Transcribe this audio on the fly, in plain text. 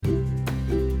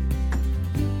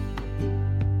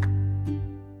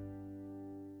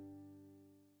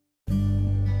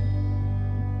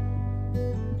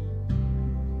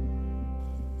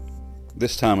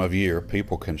This time of year,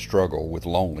 people can struggle with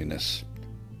loneliness,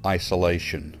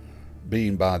 isolation,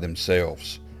 being by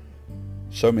themselves.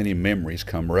 So many memories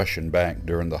come rushing back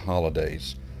during the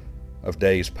holidays, of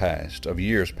days past, of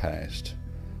years past,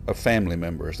 of family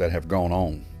members that have gone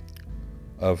on,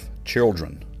 of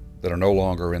children that are no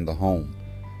longer in the home,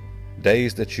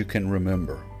 days that you can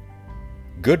remember.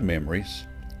 Good memories,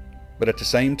 but at the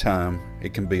same time,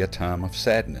 it can be a time of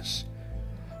sadness.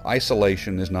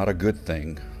 Isolation is not a good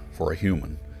thing for a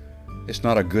human. It's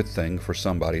not a good thing for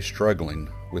somebody struggling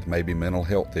with maybe mental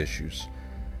health issues.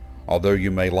 Although you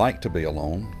may like to be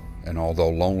alone, and although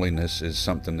loneliness is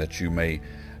something that you may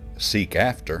seek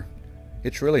after,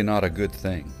 it's really not a good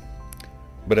thing.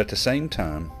 But at the same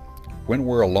time, when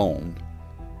we're alone,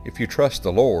 if you trust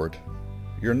the Lord,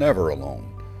 you're never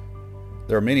alone.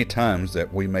 There are many times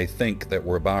that we may think that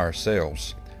we're by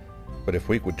ourselves, but if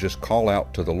we would just call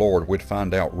out to the Lord, we'd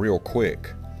find out real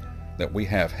quick that we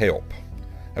have help,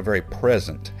 a very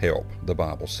present help, the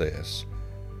Bible says.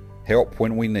 Help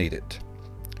when we need it.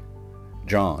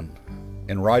 John,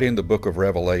 in writing the book of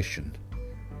Revelation,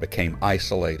 became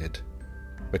isolated,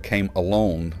 became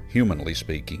alone, humanly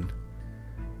speaking.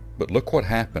 But look what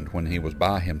happened when he was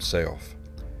by himself.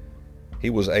 He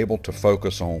was able to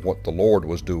focus on what the Lord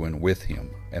was doing with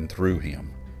him and through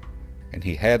him. And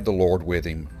he had the Lord with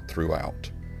him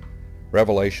throughout.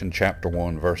 Revelation chapter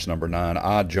 1, verse number 9,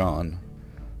 I, John,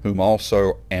 whom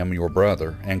also am your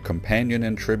brother and companion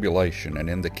in tribulation and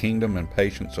in the kingdom and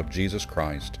patience of Jesus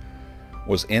Christ,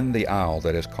 was in the isle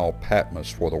that is called Patmos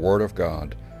for the word of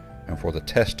God and for the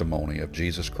testimony of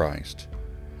Jesus Christ.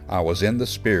 I was in the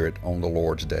Spirit on the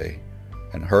Lord's day,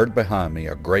 and heard behind me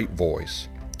a great voice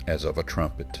as of a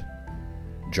trumpet.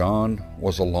 John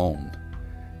was alone.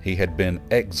 He had been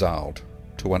exiled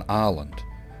to an island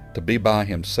to be by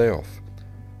himself,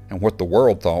 and what the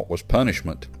world thought was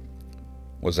punishment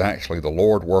was actually the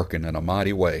Lord working in a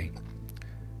mighty way.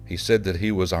 He said that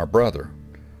he was our brother,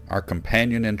 our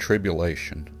companion in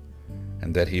tribulation,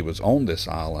 and that he was on this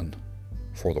island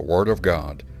for the Word of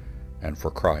God and for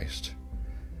Christ.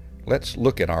 Let's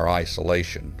look at our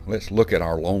isolation. Let's look at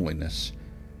our loneliness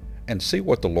and see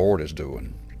what the Lord is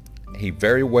doing. He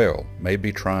very well may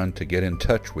be trying to get in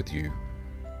touch with you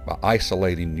by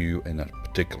isolating you in a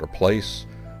particular place,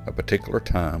 a particular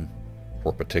time, for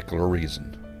a particular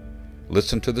reason.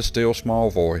 Listen to the still small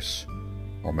voice,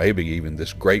 or maybe even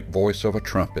this great voice of a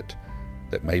trumpet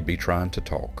that may be trying to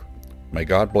talk. May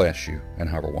God bless you and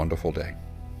have a wonderful day.